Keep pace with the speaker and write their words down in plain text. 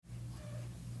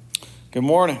Good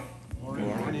morning. Good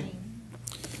morning.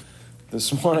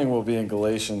 This morning we'll be in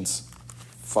Galatians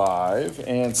 5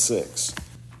 and 6.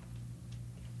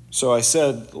 So I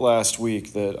said last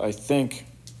week that I think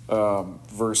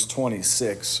verse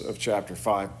 26 of chapter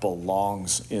 5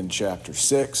 belongs in chapter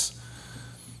 6.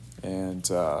 And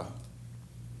I'm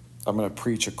going to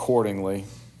preach accordingly.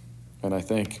 And I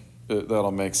think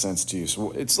that'll make sense to you.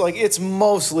 So it's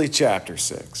mostly chapter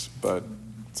 6, but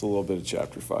it's a little bit of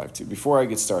chapter 5 too. Before I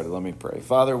get started, let me pray.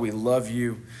 Father, we love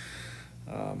you.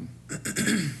 And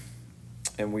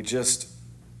we've just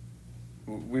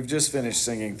finished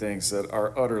singing things that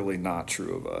are utterly not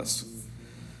true of us.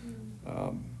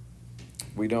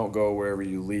 We don't go wherever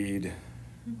you lead.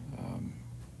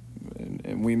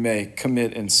 And we may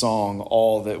commit in song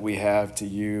all that we have to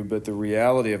you, but the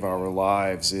reality of our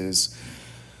lives is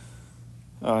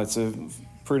it's a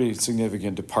pretty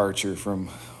significant departure from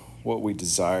what we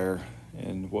desire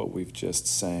and what we've just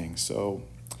sang. So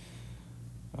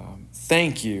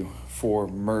thank you for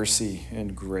mercy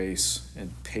and grace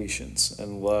and patience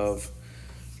and love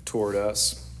toward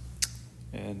us,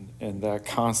 and that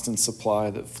constant supply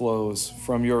that flows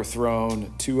from your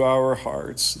throne to our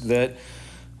hearts, that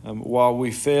while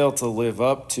we fail to live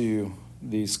up to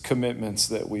these commitments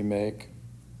that we make,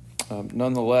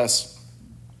 nonetheless,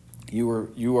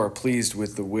 you are pleased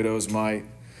with the widow's mite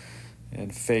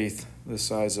and faith the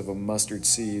size of a mustard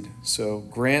seed. So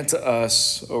grant to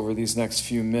us over these next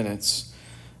few minutes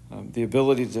the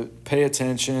ability to pay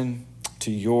attention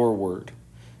to your word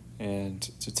and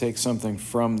to take something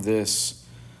from this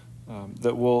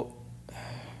that will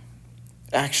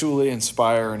actually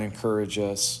inspire and encourage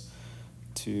us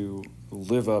to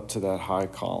live up to that high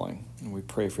calling. And we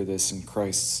pray for this in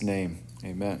Christ's name.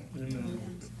 Amen.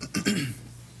 Amen.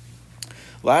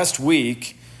 Last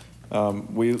week,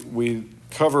 we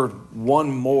covered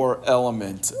one more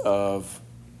element of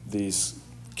these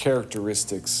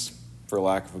characteristics, for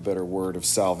lack of a better word, of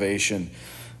salvation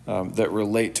that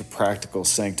relate to practical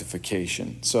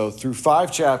sanctification. So through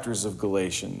 5 chapters of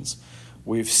Galatians,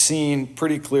 we've seen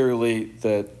pretty clearly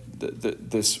that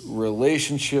this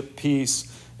relationship piece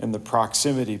and the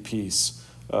proximity piece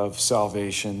of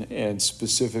salvation, and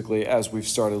specifically as we've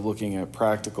started looking at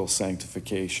practical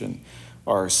sanctification,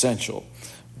 are essential.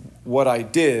 What I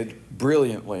did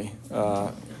brilliantly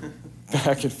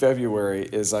back in February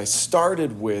is I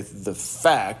started with the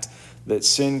fact that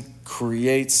sin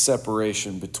creates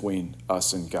separation between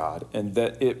us and God, and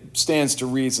that it stands to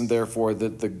reason, therefore,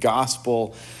 that the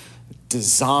gospel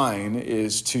design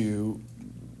is to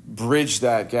bridge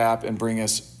that gap and bring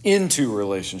us into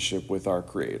relationship with our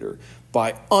Creator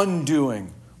by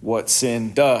undoing what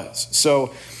sin does.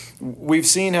 So we've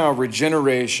seen how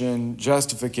regeneration,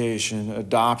 justification,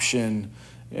 adoption,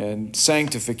 and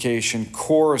sanctification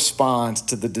corresponds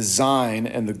to the design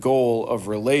and the goal of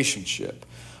relationship.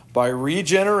 By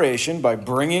regeneration, by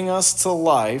bringing us to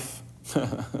life,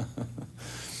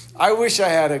 I wish I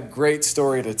had a great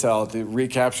story to tell to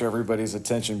recapture everybody's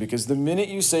attention, because the minute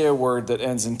you say a word that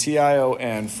ends in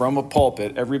T-I-O-N from a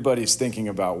pulpit, everybody's thinking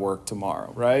about work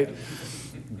tomorrow, right?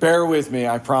 Bear with me,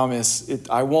 I promise.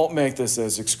 I won't make this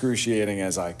as excruciating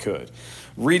as I could.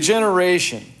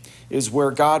 Regeneration is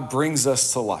where God brings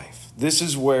us to life. This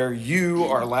is where you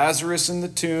are Lazarus in the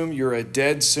tomb, you're a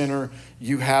dead sinner,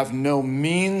 you have no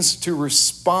means to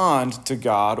respond to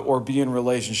God or be in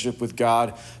relationship with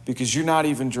God because you're not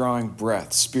even drawing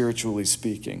breath, spiritually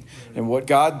speaking. And what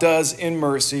God does in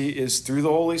mercy is through the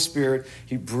Holy Spirit,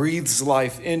 he breathes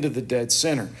life into the dead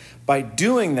sinner. By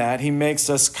doing that, he makes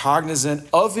us cognizant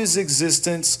of his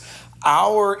existence,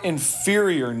 our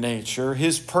inferior nature,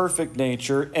 his perfect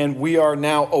nature, and we are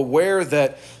now aware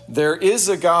that there is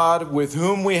a God with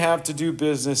whom we have to do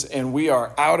business, and we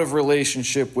are out of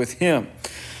relationship with him.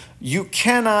 You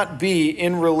cannot be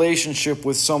in relationship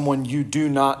with someone you do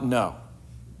not know.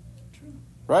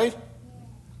 Right?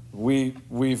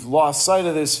 We've lost sight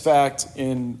of this fact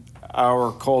in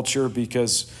our culture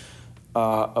because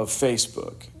of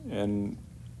Facebook. And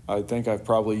I think I've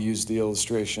probably used the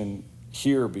illustration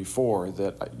here before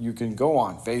that you can go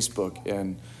on Facebook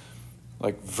and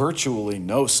virtually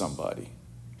know somebody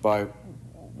by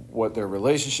what their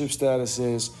relationship status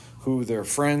is, who their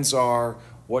friends are,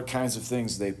 what kinds of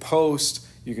things they post.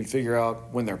 You can figure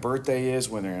out when their birthday is,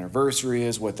 when their anniversary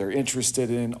is, what they're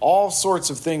interested in, all sorts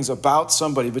of things about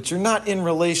somebody, but you're not in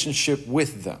relationship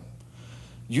with them.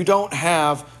 You don't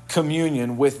have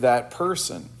communion with that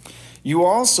person. You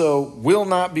also will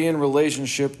not be in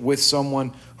relationship with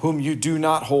someone whom you do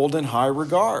not hold in high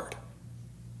regard.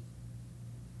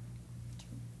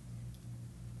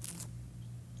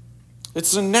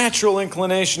 It's a natural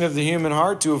inclination of the human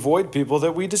heart to avoid people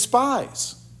that we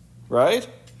despise, right?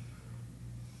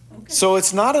 Okay. So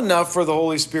it's not enough for the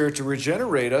Holy Spirit to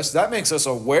regenerate us. That makes us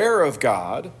aware of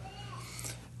God.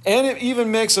 And it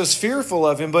even makes us fearful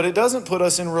of him, but it doesn't put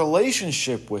us in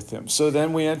relationship with him. So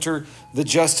then we enter the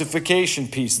justification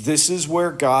piece. This is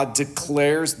where God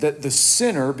declares that the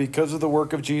sinner, because of the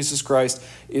work of Jesus Christ,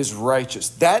 is righteous.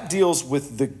 That deals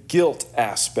with the guilt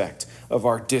aspect of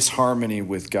our disharmony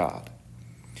with God.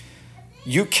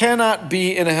 You cannot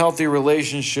be in a healthy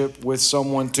relationship with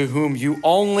someone to whom you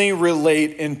only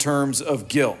relate in terms of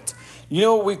guilt. You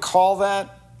know what we call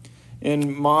that?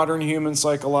 In modern human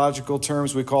psychological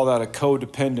terms, we call that a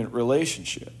codependent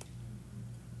relationship,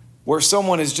 where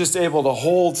someone is just able to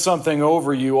hold something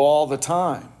over you all the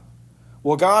time.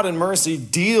 Well, God in mercy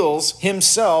deals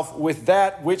himself with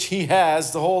that which he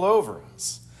has to hold over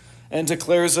us and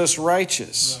declares us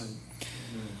righteous. Right.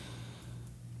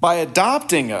 By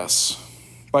adopting us,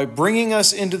 by bringing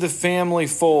us into the family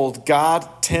fold, God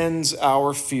tends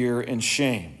our fear and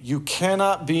shame. You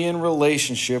cannot be in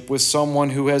relationship with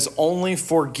someone who has only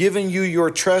forgiven you your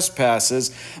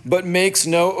trespasses, but makes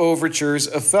no overtures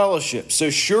of fellowship. So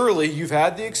surely you've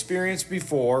had the experience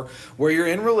before where you're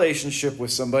in relationship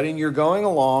with somebody and you're going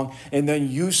along and then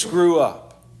you screw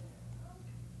up.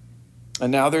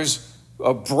 And now there's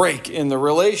a break in the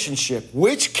relationship,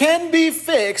 which can be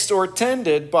fixed or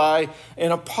tended by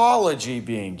an apology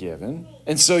being given.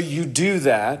 And so you do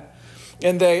that,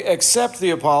 and they accept the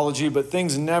apology, but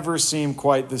things never seem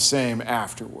quite the same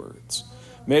afterwards.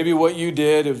 Maybe what you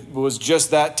did was just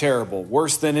that terrible,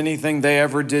 worse than anything they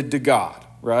ever did to God,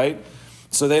 right?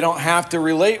 So they don't have to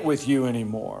relate with you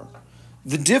anymore.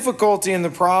 The difficulty and the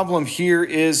problem here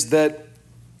is that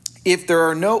if there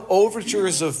are no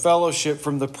overtures of fellowship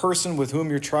from the person with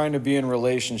whom you're trying to be in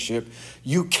relationship,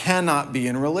 you cannot be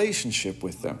in relationship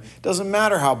with them. It doesn't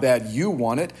matter how bad you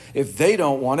want it. If they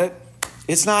don't want it,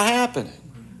 it's not happening.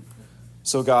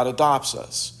 So God adopts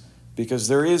us because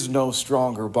there is no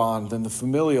stronger bond than the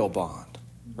familial bond,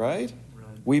 right?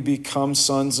 We become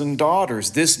sons and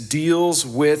daughters. This deals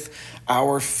with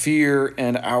our fear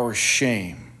and our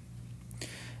shame.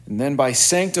 And then by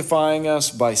sanctifying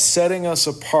us, by setting us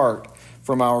apart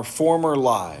from our former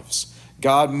lives,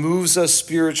 God moves us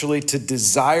spiritually to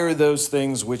desire those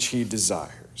things which he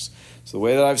desires. So the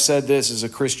way that I've said this is a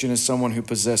Christian is someone who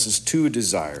possesses two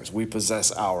desires. We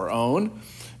possess our own,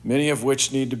 many of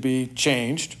which need to be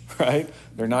changed, right?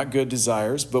 They're not good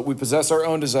desires, but we possess our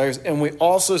own desires, and we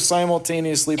also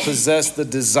simultaneously possess the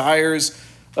desires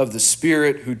of the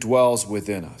Spirit who dwells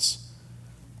within us.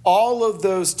 All of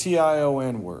those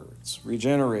TION words,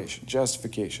 regeneration,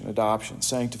 justification, adoption,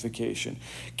 sanctification,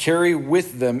 carry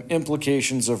with them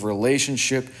implications of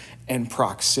relationship and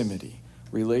proximity.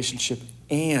 Relationship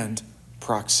and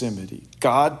proximity.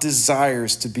 God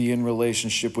desires to be in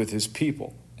relationship with his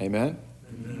people. Amen?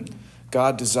 Amen.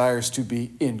 God desires to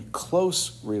be in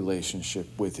close relationship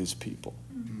with his people.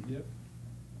 Yep.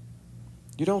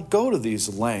 You don't go to these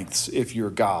lengths if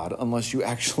you're God unless you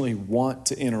actually want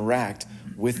to interact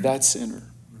with that sinner.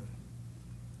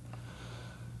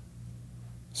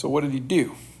 So what did he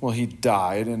do? Well, he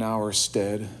died in our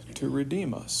stead to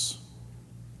redeem us.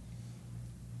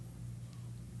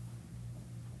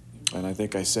 And I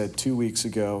think I said 2 weeks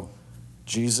ago,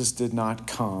 Jesus did not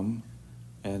come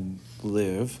and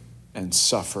live and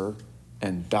suffer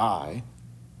and die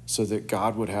so that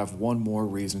God would have one more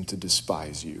reason to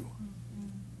despise you.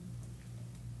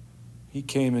 He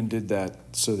came and did that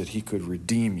so that he could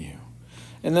redeem you.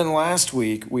 And then last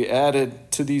week, we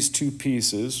added to these two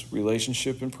pieces,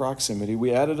 relationship and proximity,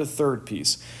 we added a third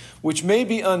piece, which may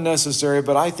be unnecessary,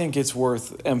 but I think it's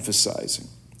worth emphasizing.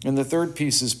 And the third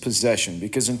piece is possession,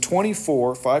 because in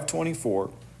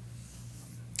 5:24,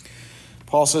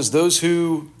 Paul says, those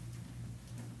who,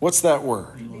 what's that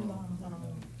word?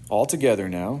 All together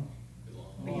now.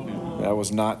 That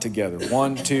was not together.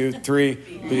 1, 2, 3,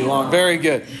 belong. Very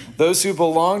good. Those who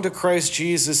belong to Christ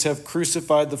Jesus have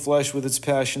crucified the flesh with its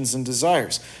passions and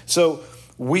desires. So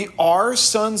we are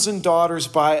sons and daughters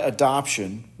by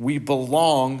adoption. We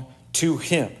belong to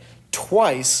him.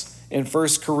 Twice in 1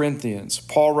 Corinthians,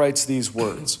 Paul writes these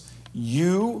words.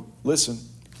 You, listen,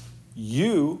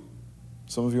 you,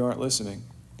 some of you aren't listening.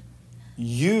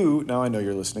 You, now I know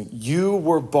you're listening. You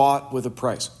were bought with a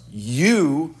price.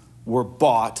 You were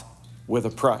bought with a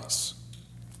price.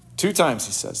 2 times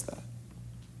he says that.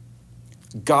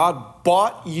 God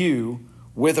bought you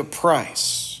with a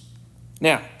price.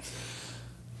 Now,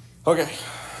 okay.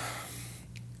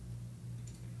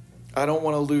 I don't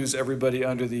want to lose everybody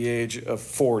under the age of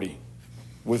 40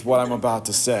 with what I'm about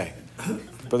to say.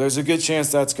 But there's a good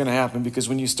chance that's going to happen because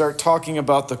when you start talking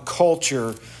about the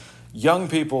culture, young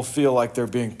people feel like they're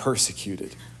being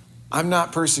persecuted. I'm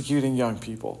not persecuting young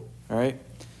people, all right?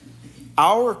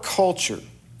 Our culture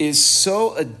is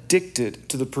so addicted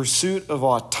to the pursuit of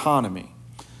autonomy.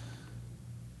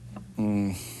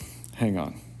 Hang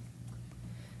on.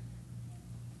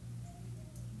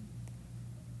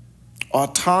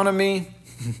 Autonomy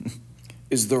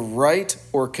is the right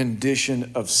or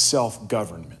condition of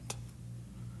self-government.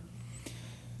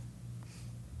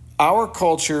 Our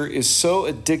culture is so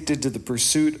addicted to the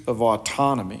pursuit of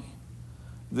autonomy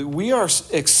that we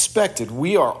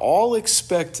are all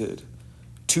expected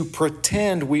to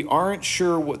pretend we aren't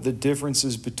sure what the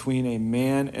differences between a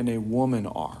man and a woman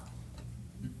are.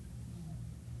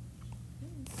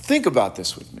 Think about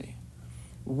this with me.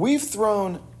 We've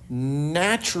thrown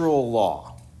natural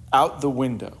law out the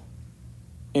window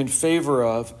in favor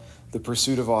of the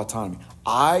pursuit of autonomy.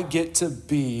 I get to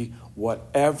be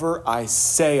whatever I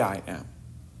say I am.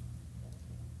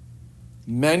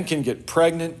 Men can get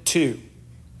pregnant too.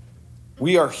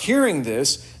 We are hearing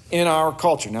this in our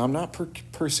culture. Now, I'm not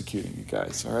persecuting you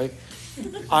guys, all right?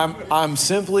 I'm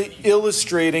simply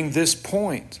illustrating this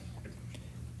point.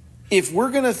 If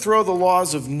we're going to throw the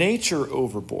laws of nature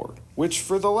overboard, which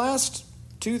for the last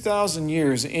 2,000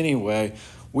 years anyway,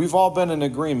 we've all been in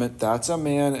agreement, that's a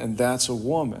man and that's a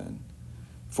woman.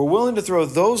 If we're willing to throw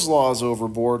those laws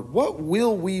overboard, what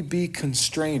will we be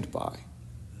constrained by?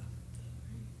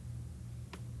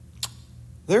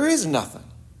 There is nothing.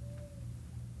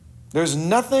 There's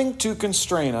nothing to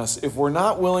constrain us if we're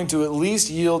not willing to at least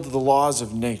yield to the laws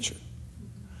of nature.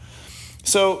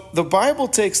 So the Bible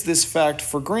takes this fact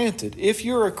for granted. If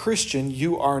you're a Christian,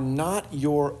 you are not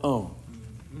your own.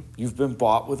 You've been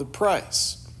bought with a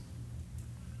price.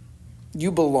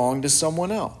 You belong to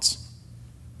someone else.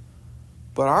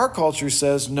 But our culture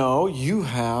says, no, you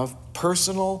have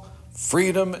personal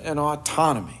freedom and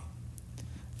autonomy.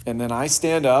 And then I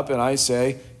stand up and I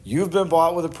say, you've been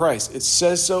bought with a price. It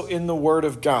says so in the Word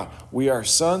of God. We are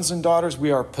sons and daughters.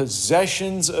 We are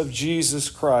possessions of Jesus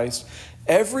Christ.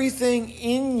 Everything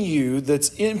in you that's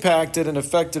impacted and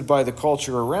affected by the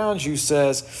culture around you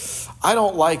says, I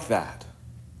don't like that.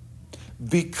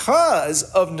 Because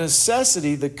of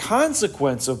necessity, the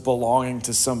consequence of belonging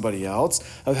to somebody else,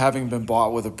 of having been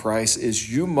bought with a price,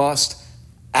 is you must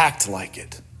act like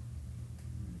it.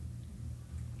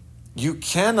 You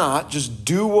cannot just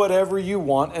do whatever you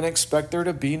want and expect there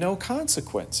to be no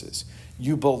consequences.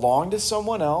 You belong to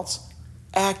someone else,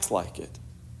 act like it.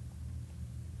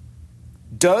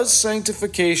 Does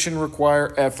sanctification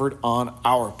require effort on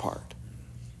our part?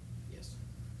 Yes.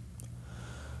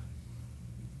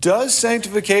 Does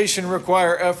sanctification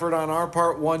require effort on our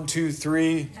part? 1, 2,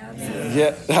 3? Absolutely.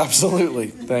 Yeah, absolutely.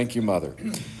 Thank you, Mother.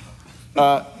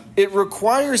 It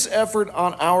requires effort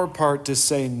on our part to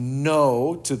say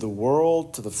no to the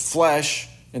world, to the flesh,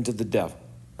 and to the devil,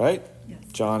 right? Yes.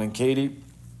 John and Katie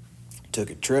took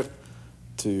a trip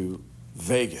to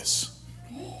Vegas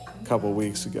a couple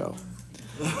weeks ago.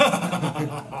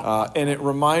 And it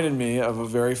reminded me of a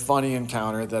very funny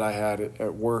encounter that I had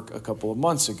at work a couple of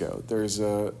months ago. There's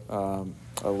a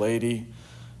lady,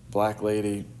 black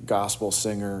lady, gospel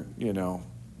singer,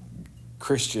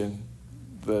 Christian,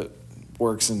 that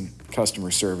works in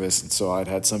customer service, and so I'd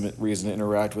had some reason to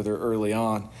interact with her early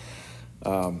on.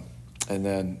 And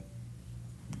then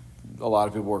a lot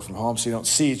of people work from home, so you don't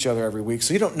see each other every week,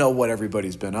 so you don't know what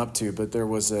everybody's been up to. But there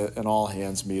was an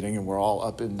all-hands meeting, and we're all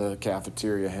up in the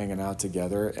cafeteria hanging out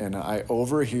together, and I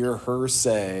overhear her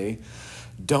say,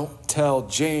 "Don't tell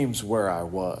James where I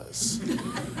was."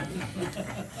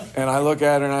 And I look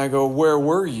at her and I go, "Where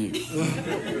were you?"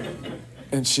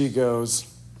 And she goes,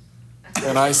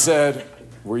 and I said,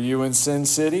 "Were you in Sin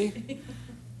City?"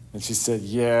 And she said,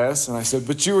 "Yes." And I said,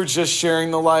 "But you were just sharing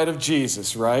the light of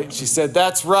Jesus, right?" She said,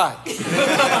 "That's right."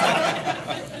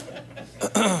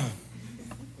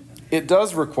 It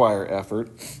does require effort.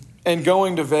 And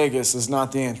going to Vegas is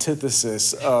not the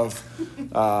antithesis of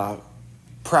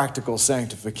practical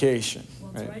sanctification.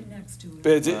 Well, it's right next to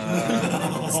It's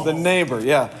it. the neighbor,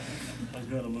 yeah.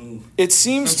 I've got to move. It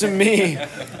seems to me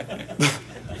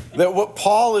that what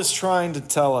Paul is trying to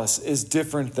tell us is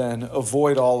different than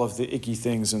avoid all of the icky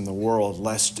things in the world,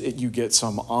 lest you get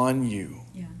some on you.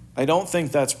 Yeah. I don't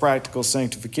think that's practical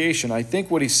sanctification. I think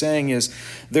what he's saying is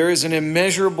there is an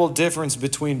immeasurable difference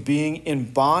between being in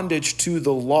bondage to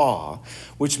the law,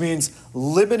 which means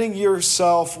limiting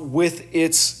yourself with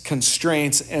its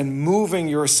constraints and moving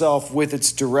yourself with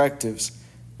its directives,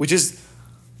 which is,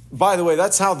 by the way,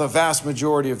 that's how the vast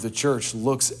majority of the church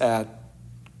looks at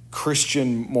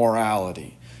Christian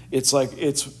morality. It's like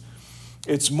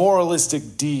it's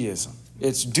moralistic deism.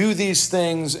 It's do these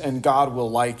things and God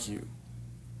will like you.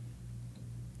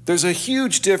 There's a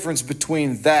huge difference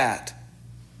between that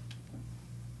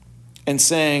and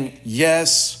saying,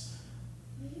 yes,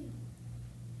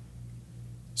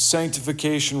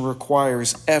 sanctification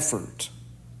requires effort,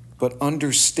 but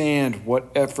understand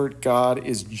what effort God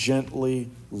is gently,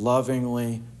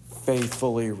 lovingly,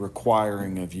 faithfully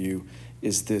requiring of you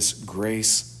is this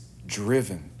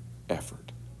grace-driven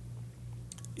effort.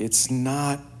 It's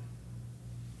not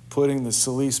putting the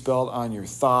Silice belt on your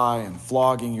thigh and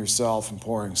flogging yourself and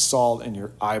pouring salt in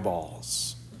your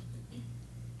eyeballs.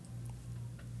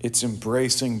 It's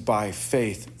embracing by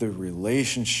faith the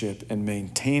relationship and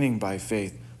maintaining by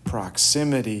faith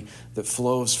proximity that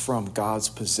flows from God's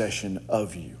possession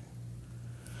of you.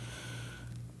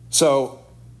 So,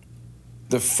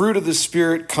 the fruit of the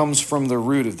Spirit comes from the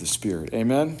root of the Spirit.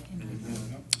 Amen?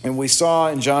 And we saw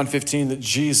in John 15 that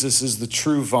Jesus is the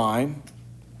true vine.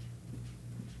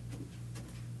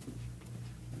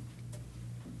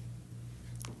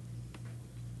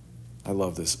 I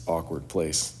love this awkward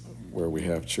place where we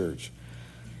have church.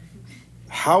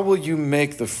 How will you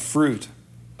make the fruit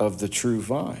of the true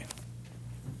vine?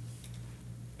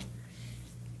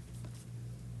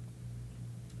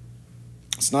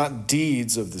 It's not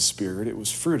deeds of the Spirit, it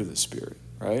was fruit of the Spirit,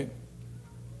 right?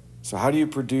 So how do you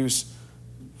produce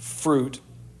fruit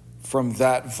from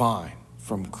that vine,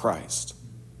 from Christ?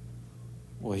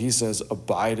 Well, he says,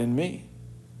 abide in me.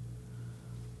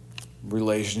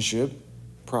 Relationship,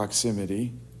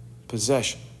 proximity,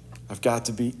 possession. I've got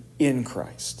to be in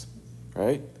Christ,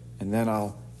 right? And then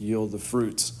I'll yield the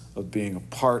fruits of being a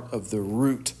part of the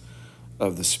root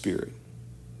of the Spirit.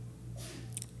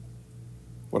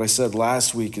 What I said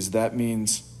last week is that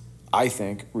means, I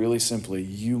think, really simply,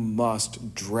 you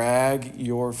must drag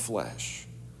your flesh,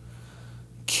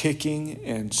 kicking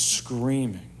and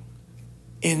screaming,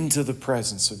 into the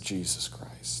presence of Jesus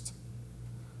Christ.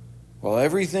 While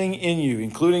everything in you,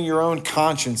 including your own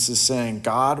conscience, is saying,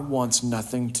 God wants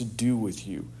nothing to do with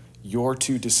you. You're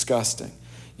too disgusting.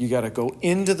 You got to go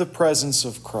into the presence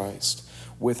of Christ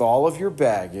with all of your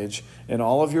baggage and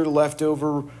all of your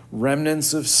leftover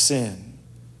remnants of sin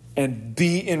and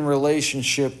be in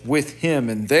relationship with him.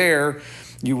 And there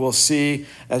you will see,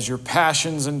 as your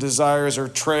passions and desires are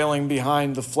trailing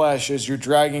behind the flesh, as you're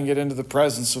dragging it into the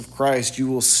presence of Christ, you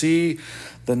will see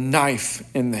the knife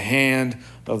in the hand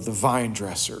of the vine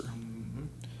dresser.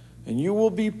 And you will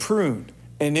be pruned,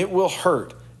 and it will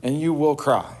hurt, and you will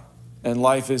cry, and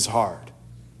life is hard.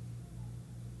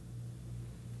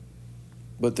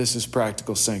 But this is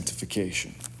practical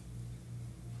sanctification.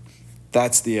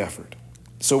 That's the effort.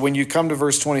 So when you come to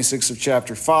verse 26 of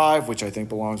chapter 5, which I think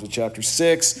belongs with chapter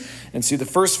 6, and see the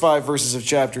first 5 verses of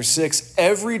chapter 6,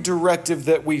 every directive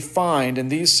that we find in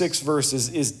these 6 verses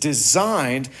is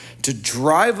designed to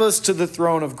drive us to the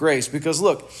throne of grace. Because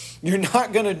look, you're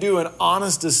not going to do an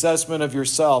honest assessment of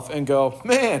yourself and go,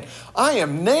 man, I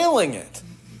am nailing it.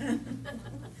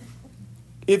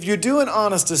 If you do an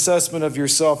honest assessment of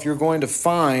yourself, you're going to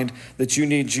find that you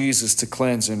need Jesus to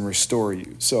cleanse and restore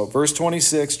you. So, verse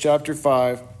 26, chapter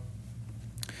 5,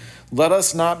 let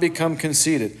us not become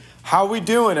conceited. How we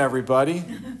doing, everybody?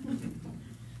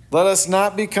 Let us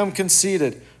not become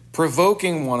conceited,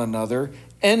 provoking one another,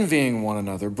 envying one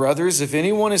another. Brothers, if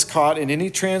anyone is caught in any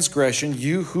transgression,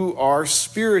 you who are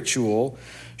spiritual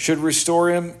should restore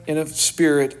him in a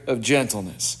spirit of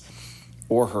gentleness.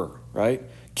 Or her, right?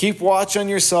 Keep watch on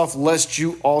yourself, lest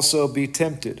you also be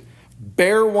tempted.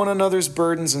 Bear one another's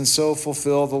burdens and so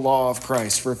fulfill the law of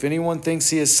Christ. For if anyone thinks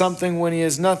he is something when he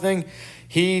is nothing,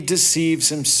 he deceives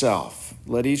himself.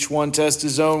 Let each one test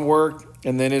his own work,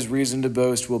 and then his reason to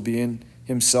boast will be in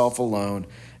himself alone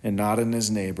and not in his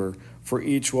neighbor, for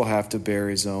each will have to bear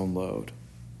his own load.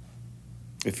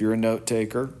 If you're a note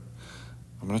taker,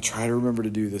 I'm going to try to remember to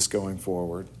do this going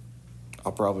forward.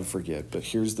 I'll probably forget, but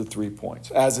here's the 3 points.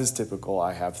 As is typical,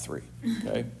 I have 3,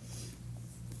 okay?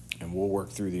 And we'll work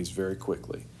through these very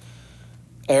quickly.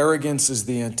 Arrogance is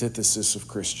the antithesis of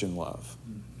Christian love.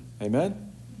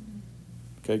 Amen?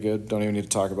 Okay, good. Don't even need to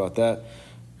talk about that.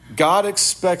 God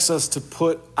expects us to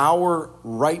put our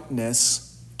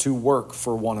rightness to work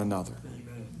for one another.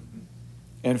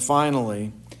 And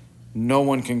finally, no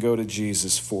one can go to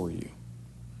Jesus for you.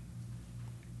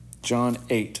 John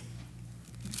 8.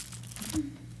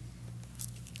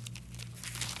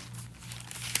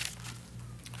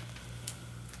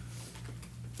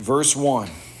 Verse 1.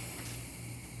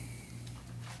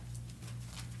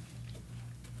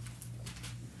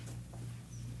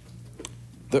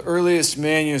 The earliest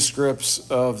manuscripts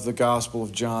of the Gospel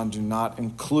of John do not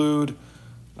include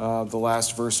the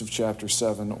last verse of chapter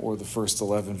 7 or the first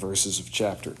 11 verses of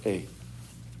chapter 8.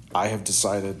 I have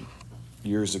decided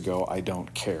years ago I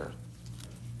don't care.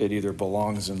 It either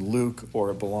belongs in Luke or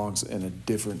it belongs in a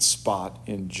different spot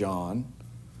in John.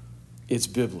 It's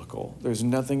biblical. There's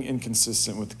nothing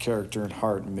inconsistent with the character and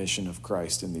heart and mission of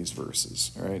Christ in these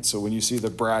verses. All right? So when you see the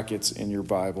brackets in your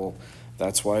Bible,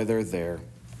 that's why they're there.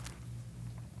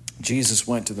 Jesus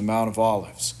went to the Mount of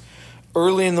Olives.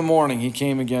 Early in the morning, he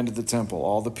came again to the temple.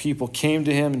 All the people came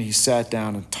to him, and he sat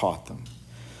down and taught them.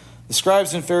 The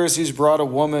scribes and Pharisees brought a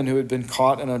woman who had been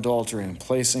caught in adultery, and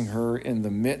placing her in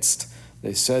the midst,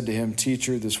 they said to him,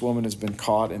 "Teacher, this woman has been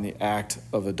caught in the act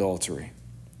of adultery.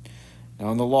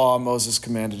 Now in the law, Moses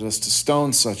commanded us to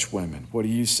stone such women. What do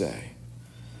you say?"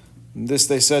 And this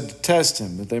they said to test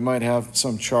him, that they might have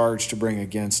some charge to bring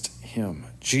against him.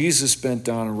 Jesus bent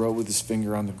down and wrote with his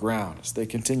finger on the ground. As they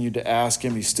continued to ask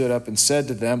him, he stood up and said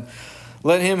to them,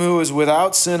 "Let him who is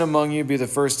without sin among you be the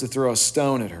first to throw a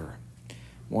stone at her."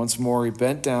 Once more he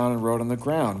bent down and wrote on the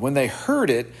ground. When they heard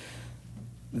it,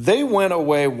 they went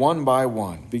away one by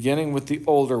one, beginning with the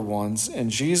older ones, and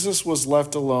Jesus was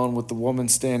left alone with the woman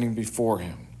standing before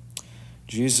him.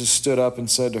 Jesus stood up and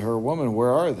said to her, "Woman,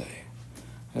 where are they?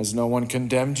 Has no one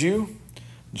condemned you?"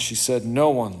 And she said, "No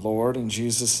one, Lord." And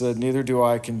Jesus said, "Neither do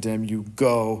I condemn you.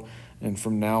 Go, and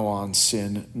from now on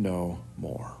sin no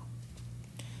more."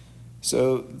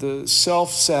 So the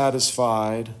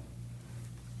self-satisfied,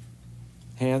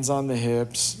 hands on the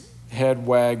hips, head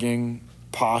wagging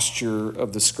posture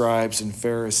of the scribes and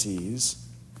Pharisees,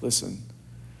 listen,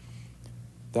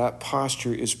 that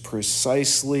posture is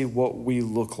precisely what we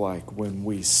look like when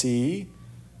we see,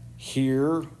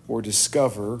 hear, or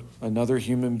discover another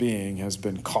human being has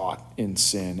been caught in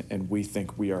sin and we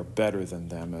think we are better than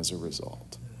them as a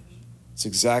result. It's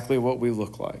exactly what we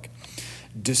look like.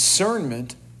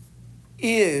 Discernment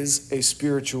is a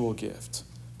spiritual gift,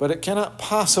 but it cannot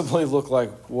possibly look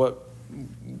like what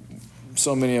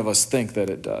so many of us think that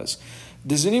it does.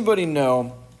 Does anybody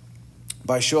know,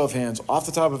 by show of hands, off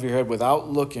the top of your head, without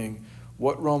looking,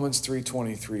 what Romans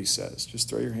 3:23 says? Just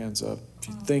throw your hands up if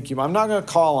you think you. I'm not going to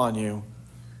call on you.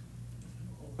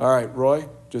 All right, Roy.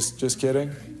 Just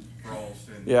kidding.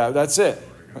 Yeah, that's it.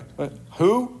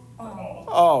 Who?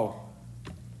 Oh.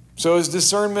 So is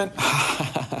discernment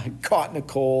caught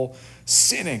Nicole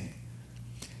sinning?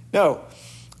 No.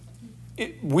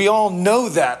 We all know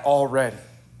that already.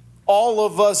 All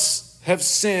of us have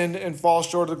sinned and fall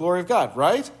short of the glory of God,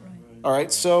 right? All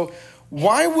right, so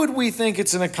why would we think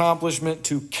it's an accomplishment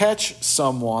to catch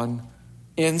someone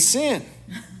in sin?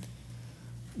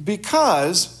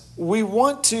 Because we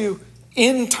want to,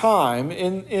 in time,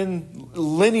 in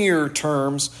linear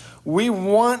terms, we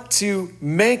want to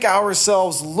make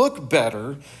ourselves look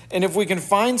better. And if we can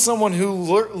find someone who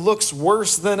looks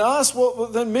worse than us, well,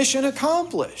 then mission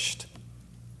accomplished.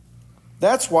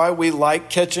 That's why we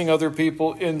like catching other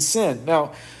people in sin.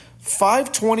 Now,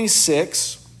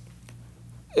 5:26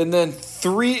 and then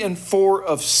 3 and 4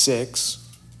 of 6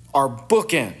 are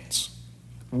bookends.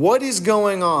 What is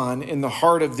going on in the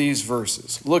heart of these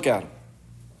verses? Look at them.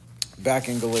 Back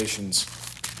in Galatians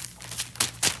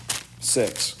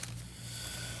 6.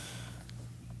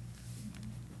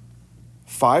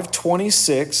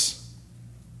 5:26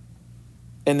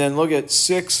 and then look at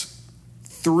 6,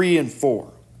 3 and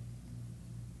 4.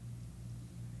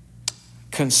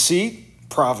 Conceit,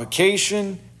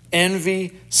 provocation,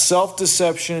 envy,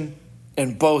 self-deception,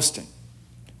 and boasting.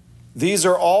 These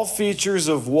are all features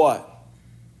of what?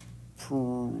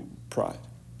 Pride.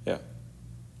 Yeah.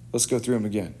 Let's go through them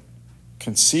again.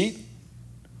 Conceit,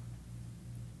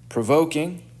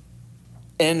 provoking,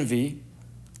 envy,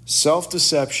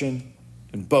 self-deception,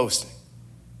 and boasting.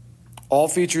 All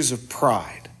features of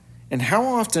pride. And how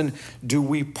often do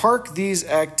we park these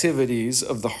activities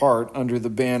of the heart under the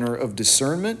banner of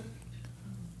discernment?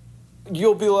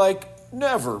 You'll be like,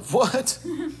 never. What?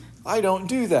 I don't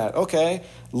do that. Okay,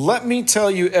 let me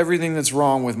tell you everything that's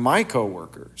wrong with my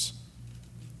coworkers.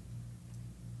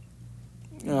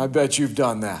 I bet you've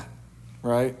done that,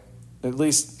 right? At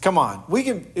least, come on.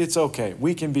 It's okay.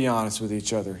 We can be honest with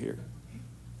each other here.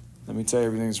 Let me tell you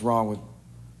everything that's wrong with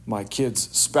my kid's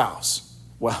spouse.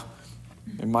 Well,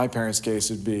 in my parents' case,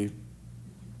 it'd be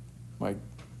my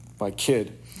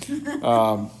kid.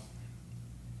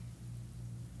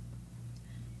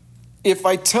 If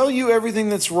I tell you everything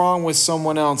that's wrong with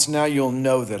someone else, now you'll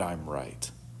know that I'm right.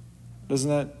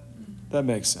 Doesn't that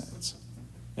make sense?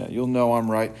 Yeah, you'll know I'm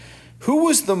right. Who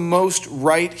was the most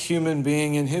right human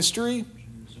being in history?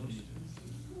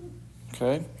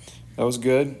 Okay, that was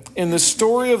good. In the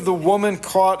story of the woman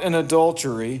caught in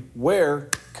adultery, where,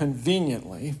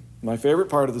 conveniently, my favorite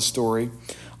part of the story,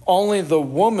 only the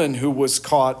woman who was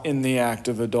caught in the act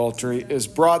of adultery is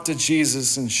brought to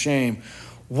Jesus in shame.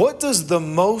 What does the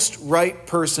most right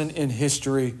person in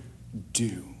history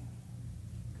do?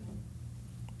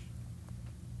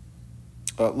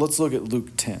 Let's look at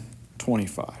Luke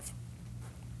 10:25.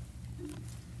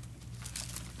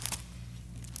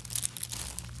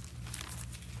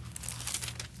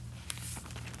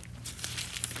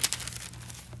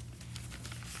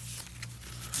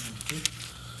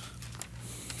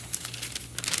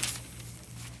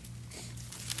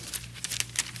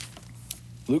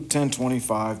 Luke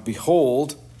 10:25,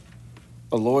 behold,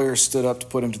 a lawyer stood up to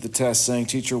put him to the test, saying,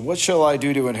 Teacher, what shall I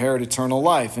do to inherit eternal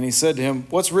life? And he said to him,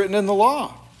 what's written in the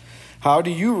law? How do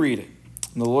you read it?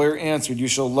 And the lawyer answered, you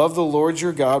shall love the Lord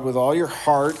your God with all your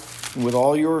heart, and with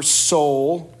all your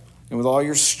soul, and with all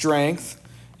your strength,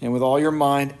 and with all your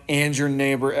mind, and your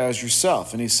neighbor as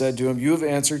yourself. And he said to him, you have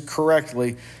answered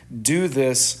correctly. Do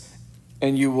this,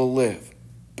 and you will live.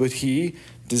 But he,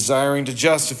 desiring to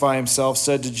justify himself,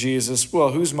 said to Jesus,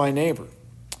 well, who's my neighbor?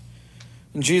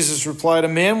 And Jesus replied, a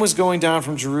man was going down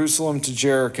from Jerusalem to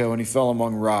Jericho, and he fell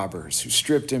among robbers, who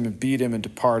stripped him and beat him and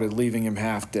departed, leaving him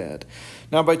half dead.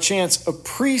 Now by chance, a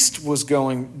priest was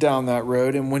going down that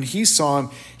road, and when he saw him,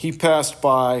 he passed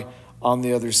by on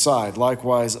the other side.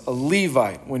 Likewise, a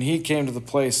Levite, when he came to the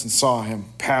place and saw him,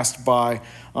 passed by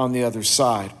on the other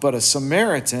side. But a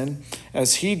Samaritan,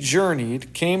 as he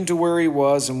journeyed, came to where he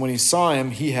was, and when he saw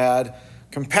him, he had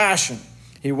compassion.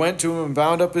 He went to him and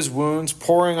bound up his wounds,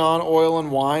 pouring on oil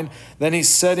and wine. Then he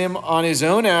set him on his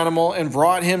own animal and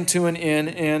brought him to an inn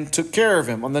and took care of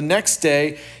him. On the next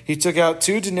day, he took out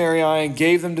 2 denarii and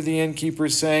gave them to the innkeeper,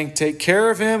 saying, take care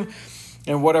of him,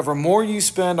 and whatever more you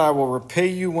spend, I will repay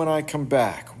you when I come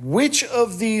back. Which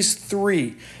of these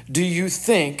 3 do you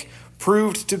think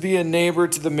proved to be a neighbor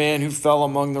to the man who fell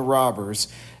among the robbers?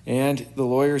 And the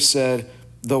lawyer said,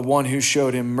 the one who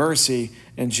showed him mercy.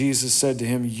 And Jesus said to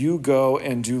him, you go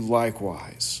and do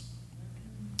likewise.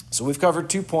 So we've covered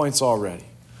 2 points already.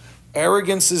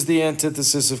 Arrogance is the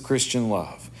antithesis of Christian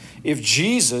love. If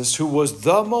Jesus, who was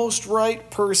the most right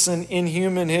person in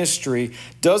human history,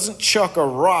 doesn't chuck a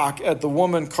rock at the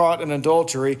woman caught in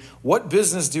adultery, what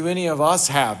business do any of us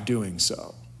have doing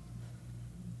so?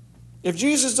 If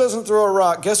Jesus doesn't throw a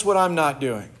rock, guess what I'm not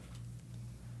doing?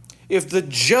 If the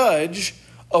judge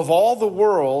of all the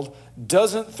world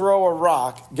doesn't throw a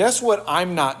rock, guess what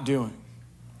I'm not doing?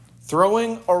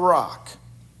 Throwing a rock.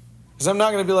 Because I'm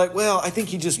not going to be like, well, I think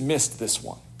he just missed this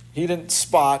one. He didn't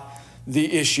spot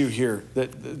the issue here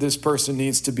that this person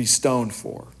needs to be stoned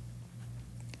for.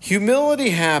 Humility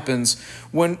happens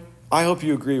when, I hope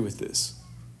you agree with this,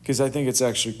 because I think it's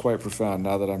actually quite profound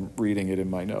now that I'm reading it in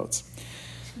my notes.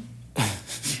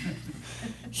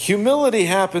 Humility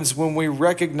happens when we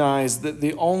recognize that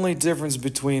the only difference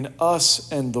between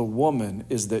us and the woman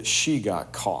is that she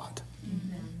got caught.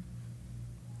 Amen.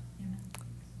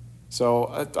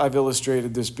 So I've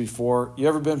illustrated this before. You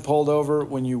ever been pulled over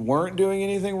when you weren't doing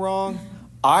anything wrong?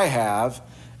 I have.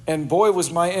 And boy, was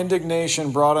my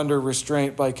indignation brought under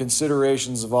restraint by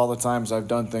considerations of all the times I've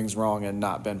done things wrong and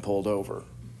not been pulled over.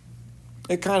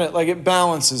 It kind of like it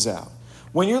balances out.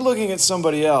 When you're looking at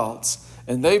somebody else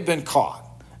and they've been caught,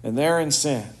 and they're in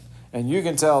sin, and you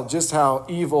can tell just how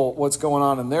evil what's going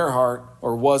on in their heart,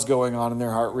 or was going on in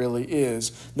their heart really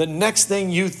is, the next thing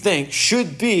you think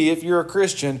should be, if you're a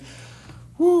Christian,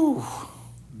 whoo,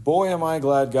 boy am I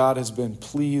glad God has been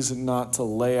pleased not to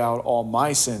lay out all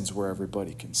my sins where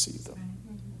everybody can see them.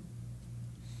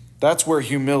 That's where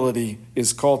humility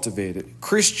is cultivated.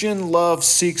 Christian love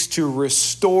seeks to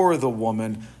restore the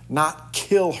woman, not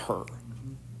kill her,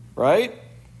 right?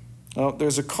 Now,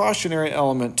 there's a cautionary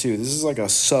element too. This is like a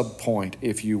sub-point,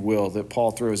 if you will, that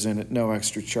Paul throws in at no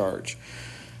extra charge.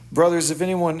 Brothers, if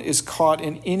anyone is caught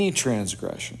in any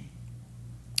transgression,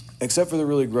 except for the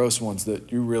really gross ones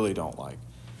that you really don't like.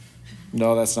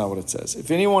 No, that's not what it says. If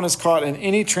anyone is caught in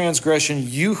any transgression,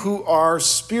 you who are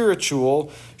spiritual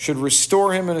should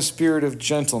restore him in a spirit of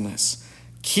gentleness.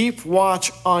 Keep watch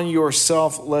on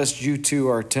yourself, lest you too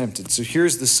are tempted. So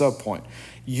here's the sub-point.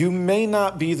 You may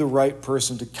not be the right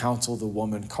person to counsel the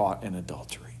woman caught in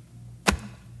adultery.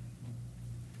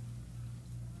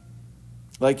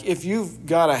 Like if you've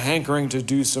got a hankering to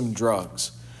do some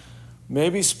drugs,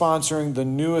 maybe sponsoring the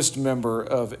newest member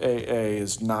of AA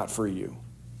is not for you.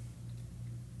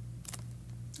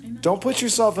 Amen. Don't put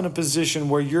yourself in a position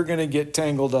where you're going to get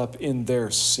tangled up in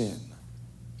their sin.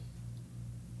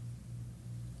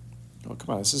 Oh,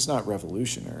 come on, this is not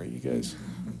revolutionary, you guys.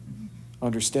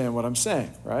 Understand what I'm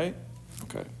saying, right?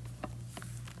 Okay.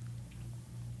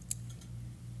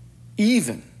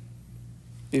 Even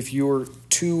if you're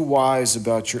too wise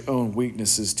about your own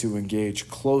weaknesses to engage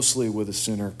closely with a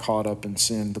sinner caught up in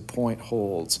sin, the point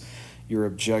holds. Your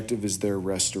objective is their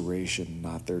restoration,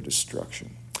 not their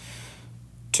destruction.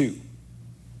 2,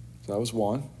 so that was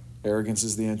 1. Arrogance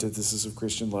is the antithesis of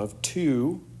Christian love.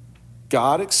 2,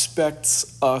 God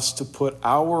expects us to put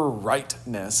our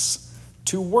rightness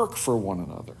to work for one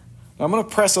another. Now, I'm going to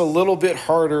press a little bit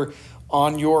harder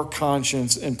on your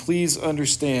conscience, and please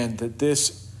understand that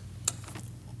this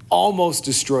almost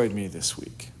destroyed me this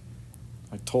week.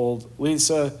 I told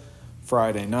Lisa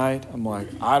Friday night, I'm like,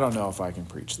 I don't know if I can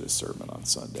preach this sermon on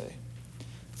Sunday,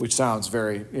 which sounds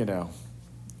very,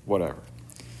 whatever.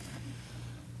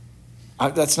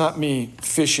 That's not me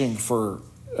fishing for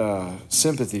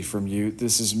sympathy from you.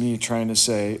 This is me trying to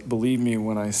say, believe me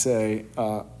when I say,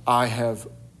 I have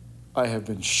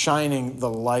been shining the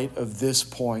light of this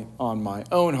point on my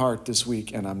own heart this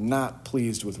week, and I'm not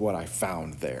pleased with what I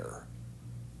found there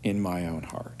in my own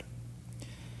heart.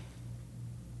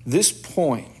 This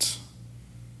point,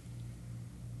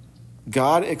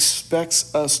 God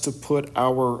expects us to put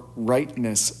our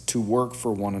rightness to work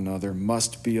for one another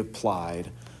must be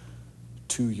applied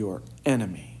to your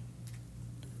enemy.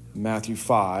 Matthew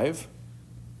 5,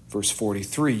 verse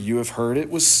 43, you have heard it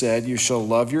was said, you shall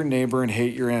love your neighbor and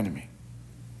hate your enemy.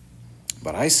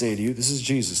 But I say to you, this is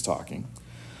Jesus talking,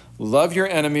 love your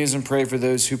enemies and pray for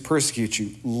those who persecute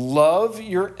you. Love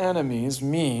your enemies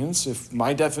means, if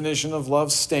my definition of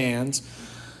love stands,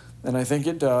 and I think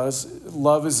it does,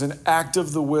 love is an act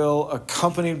of the will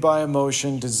accompanied by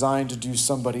emotion designed to do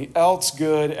somebody else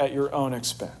good at your own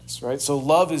expense, right? So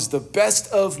love is the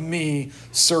best of me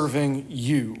serving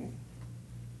you.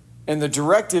 And the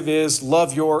directive is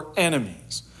love your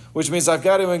enemies, which means I've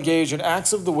got to engage in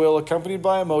acts of the will accompanied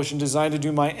by emotion designed to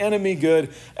do my enemy good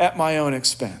at my own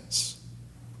expense.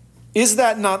 Is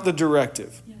that not the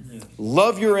directive? Yes.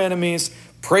 Love your enemies.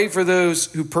 Pray for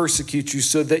those who persecute you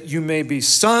so that you may be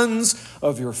sons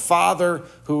of your Father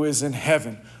who is in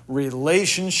heaven.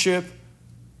 Relationship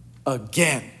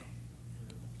again.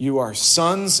 You are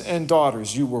sons and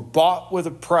daughters. You were bought with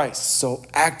a price, so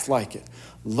act like it.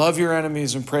 Love your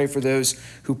enemies and pray for those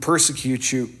who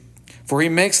persecute you. For he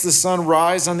makes the sun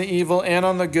rise on the evil and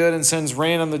on the good and sends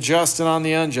rain on the just and on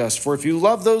the unjust. For if you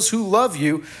love those who love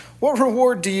you, what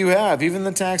reward do you have? Even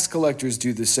the tax collectors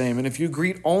do the same. And if you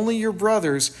greet only your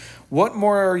brothers, what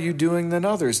more are you doing than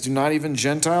others? Do not even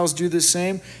Gentiles do the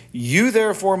same? You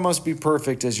therefore must be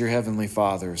perfect as your heavenly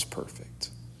Father is perfect.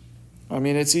 I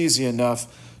mean, it's easy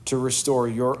enough to restore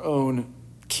your own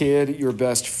kid, your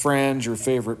best friend, your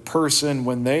favorite person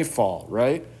when they fall,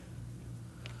 right?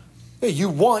 You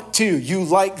want to, you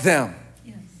like them.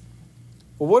 Yes.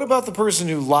 Well, what about the person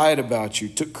who lied about you,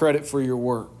 took credit for your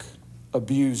work,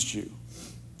 abused you,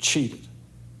 cheated?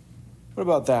 What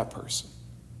about that person?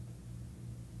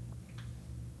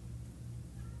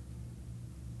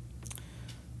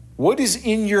 What is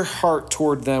in your heart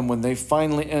toward them when they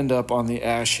finally end up on the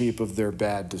ash heap of their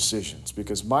bad decisions?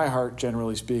 Because my heart,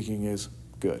 generally speaking, is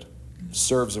good.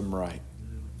 Serves them right.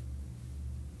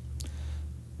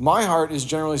 My heart is,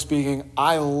 generally speaking,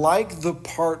 I like the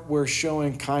part where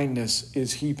showing kindness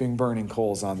is heaping burning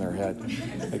coals on their head.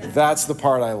 Like, that's the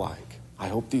part I like. I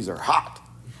hope these are hot.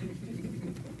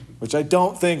 Which I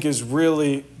don't think is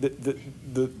really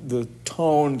the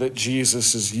tone that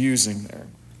Jesus is using there.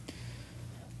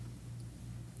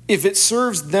 If it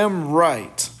serves them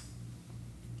right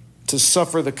to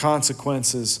suffer the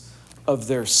consequences of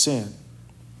their sin,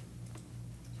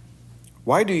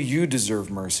 why do you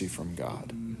deserve mercy from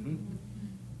God?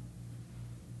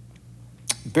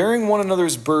 Bearing one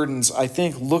another's burdens, I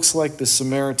think, looks like the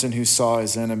Samaritan who saw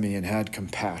his enemy and had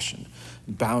compassion,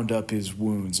 bound up his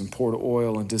wounds and poured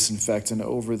oil and disinfectant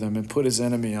over them and put his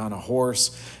enemy on a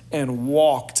horse and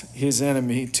walked his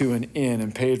enemy to an inn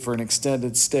and paid for an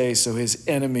extended stay so his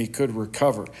enemy could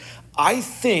recover. I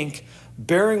think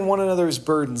bearing one another's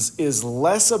burdens is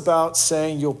less about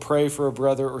saying you'll pray for a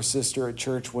brother or sister at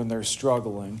church when they're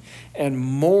struggling and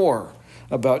more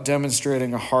about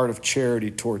demonstrating a heart of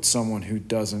charity towards someone who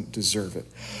doesn't deserve it.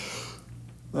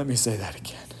 Let me say that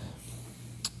again.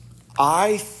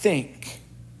 I think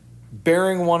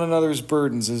bearing one another's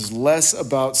burdens is less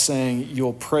about saying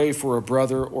you'll pray for a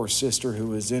brother or sister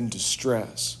who is in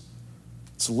distress.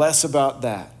 It's less about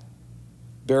that.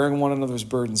 Bearing one another's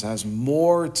burdens has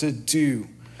more to do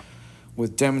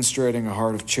with demonstrating a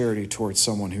heart of charity towards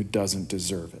someone who doesn't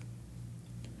deserve it.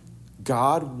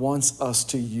 God wants us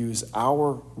to use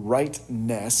our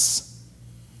rightness.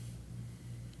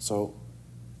 So,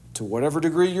 to whatever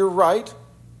degree you're right,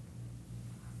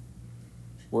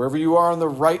 wherever you are on the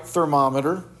right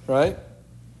thermometer, right?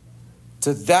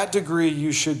 To that degree,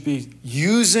 you should be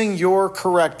using your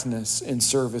correctness in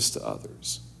service to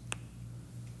others.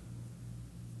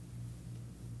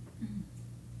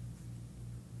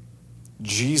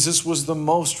 Jesus was the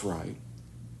most right,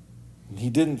 and he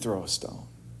didn't throw a stone.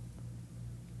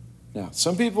 Now,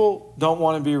 some people don't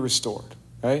want to be restored,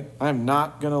 right? I'm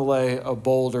not going to lay a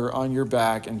boulder on your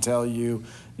back and tell you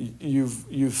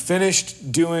you've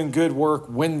finished doing good work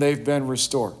when they've been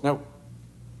restored. No.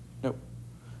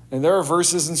 And there are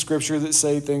verses in Scripture that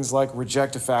say things like,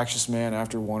 reject a factious man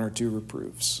after 1 or 2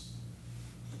 reproofs.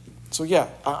 So yeah,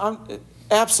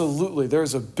 absolutely,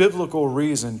 there's a biblical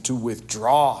reason to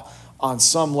withdraw on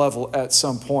some level at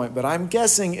some point, but I'm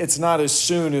guessing it's not as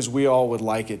soon as we all would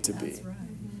like it to be. That's right.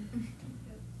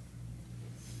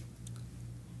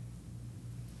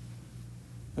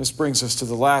 This brings us to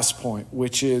the last point,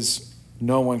 which is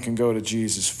no one can go to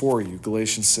Jesus for you.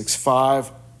 Galatians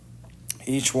 6:5,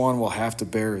 each one will have to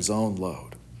bear his own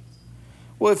load.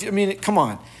 Well, come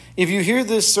on. If you hear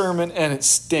this sermon and it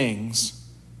stings,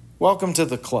 welcome to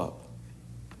the club.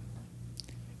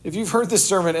 If you've heard this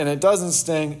sermon and it doesn't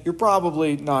sting, you're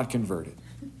probably not converted,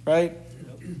 right?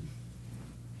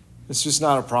 It's just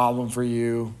not a problem for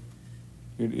you.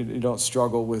 You don't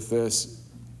struggle with this.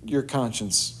 Your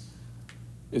conscience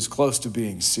is close to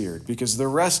being seared, because the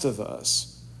rest of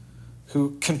us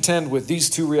who contend with these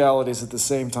two realities at the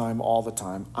same time all the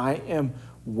time, I am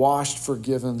washed,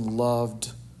 forgiven,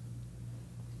 loved,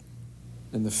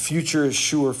 and the future is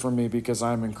sure for me because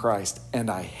I'm in Christ, and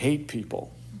I hate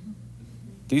people.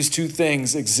 These two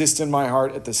things exist in my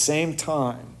heart at the same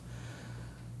time.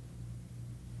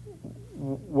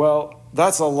 Well,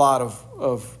 that's a lot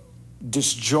of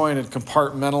disjointed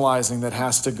compartmentalizing that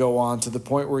has to go on to the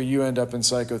point where you end up in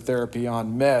psychotherapy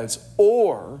on meds.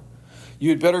 Or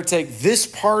you'd better take this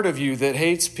part of you that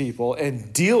hates people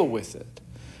and deal with it.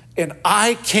 And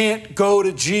I can't go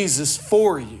to Jesus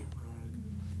for you.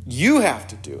 You have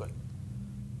to do it.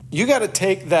 You got to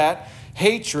take that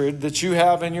hatred that you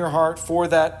have in your heart for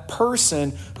that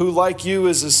person who, like you,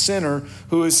 is a sinner,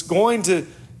 who is going to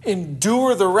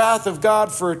endure the wrath of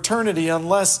God for eternity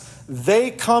unless they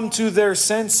come to their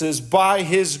senses by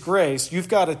his grace. You've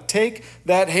got to take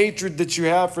that hatred that you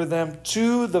have for them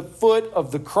to the foot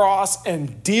of the cross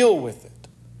and deal with it.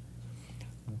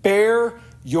 Bear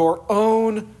your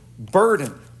own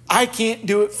burden. I can't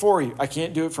do it for you. I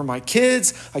can't do it for my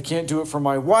kids. I can't do it for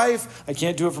my wife. I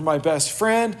can't do it for my best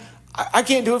friend. I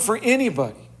can't do it for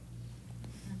anybody.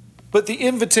 But the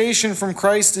invitation from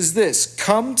Christ is this: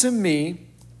 come to me,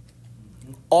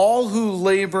 all who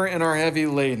labor and are heavy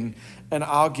laden, and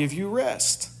I'll give you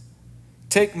rest.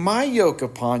 Take my yoke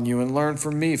upon you and learn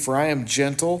from me, for I am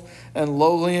gentle and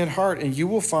lowly in heart, and you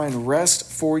will find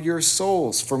rest for your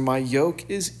souls. For my yoke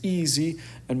is easy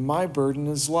and my burden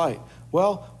is light.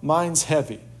 Well, mine's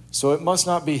heavy, so it must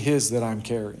not be his that I'm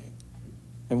carrying.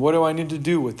 And what do I need to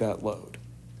do with that load?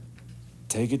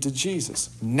 Take it to Jesus.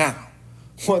 Now,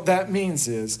 what that means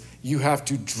is you have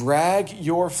to drag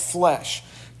your flesh,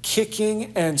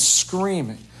 kicking and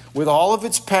screaming, with all of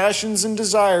its passions and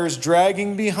desires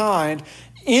dragging behind,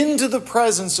 into the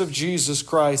presence of Jesus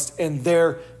Christ, and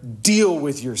there deal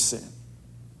with your sin.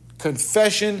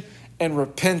 Confession and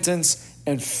repentance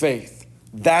and faith.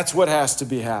 That's what has to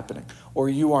be happening. Or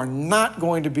you are not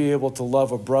going to be able to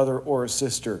love a brother or a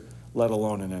sister, let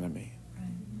alone an enemy.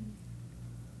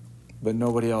 But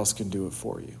nobody else can do it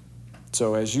for you.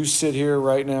 So as you sit here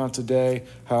right now today,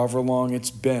 however long it's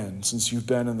been since you've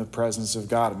been in the presence of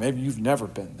God, maybe you've never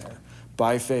been there,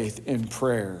 by faith in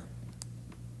prayer,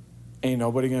 ain't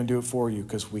nobody going to do it for you,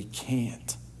 because we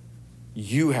can't.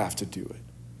 You have to do it.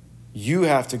 You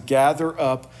have to gather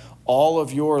up all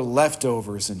of your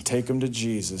leftovers and take them to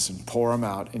Jesus and pour them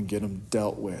out and get them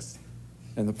dealt with.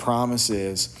 And the promise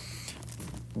is,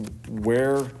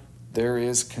 where there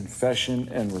is confession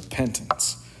and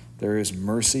repentance, there is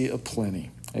mercy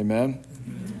aplenty. Amen?